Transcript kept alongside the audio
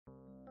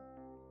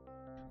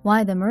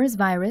Why the MERS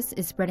virus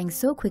is spreading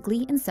so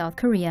quickly in South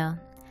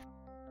Korea.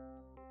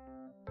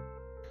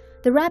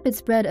 The rapid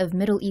spread of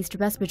Middle East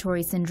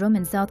Respiratory Syndrome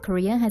in South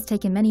Korea has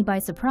taken many by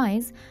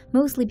surprise,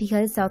 mostly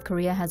because South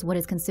Korea has what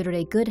is considered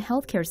a good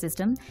healthcare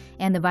system,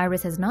 and the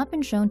virus has not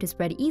been shown to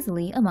spread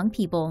easily among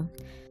people.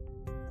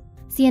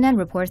 CNN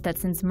reports that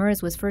since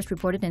MERS was first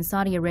reported in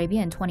Saudi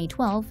Arabia in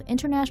 2012,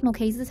 international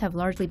cases have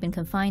largely been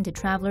confined to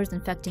travelers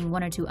infecting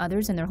one or two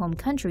others in their home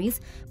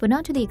countries, but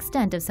not to the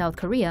extent of South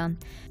Korea.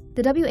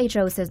 The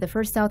WHO says the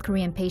first South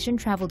Korean patient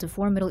traveled to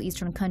 4 Middle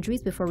Eastern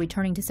countries before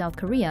returning to South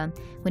Korea.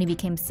 When he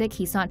became sick,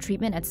 he sought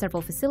treatment at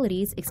several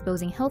facilities,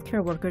 exposing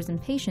healthcare workers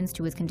and patients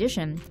to his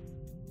condition.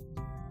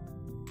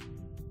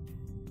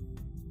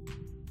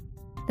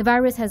 The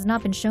virus has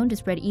not been shown to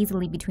spread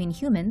easily between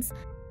humans.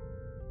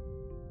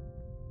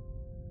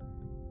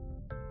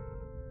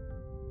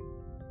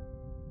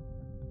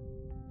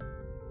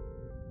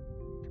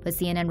 But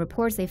CNN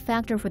reports a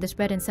factor for the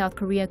spread in South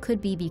Korea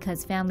could be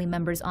because family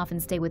members often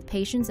stay with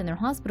patients in their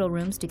hospital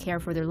rooms to care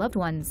for their loved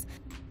ones.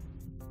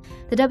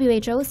 The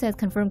WHO says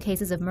confirmed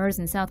cases of MERS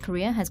in South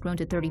Korea has grown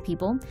to 30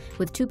 people,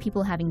 with 2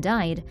 people having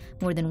died.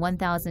 More than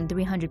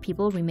 1,300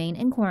 people remain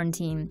in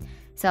quarantine.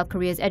 South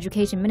Korea's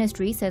education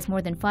ministry says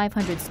more than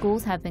 500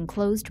 schools have been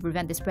closed to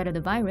prevent the spread of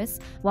the virus,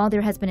 while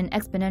there has been an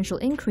exponential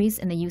increase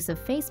in the use of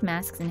face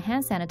masks and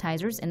hand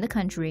sanitizers in the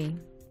country.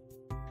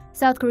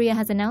 South Korea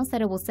has announced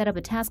that it will set up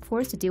a task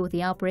force to deal with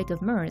the outbreak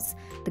of MERS.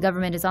 The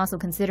government is also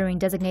considering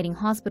designating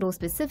hospitals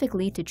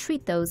specifically to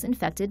treat those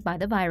infected by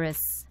the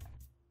virus.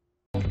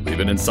 Leave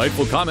an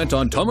insightful comment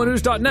on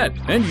TomoNews.net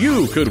and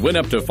you could win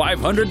up to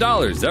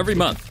 $500 every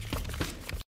month.